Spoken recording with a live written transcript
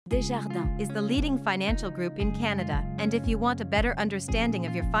Desjardins is the leading financial group in Canada, and if you want a better understanding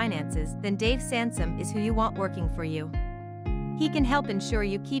of your finances, then Dave Sansom is who you want working for you. He can help ensure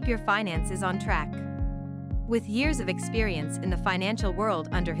you keep your finances on track. With years of experience in the financial world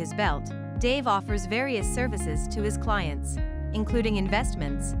under his belt, Dave offers various services to his clients, including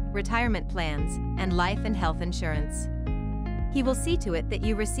investments, retirement plans, and life and health insurance. He will see to it that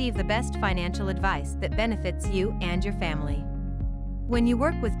you receive the best financial advice that benefits you and your family. When you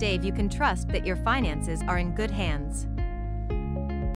work with Dave, you can trust that your finances are in good hands.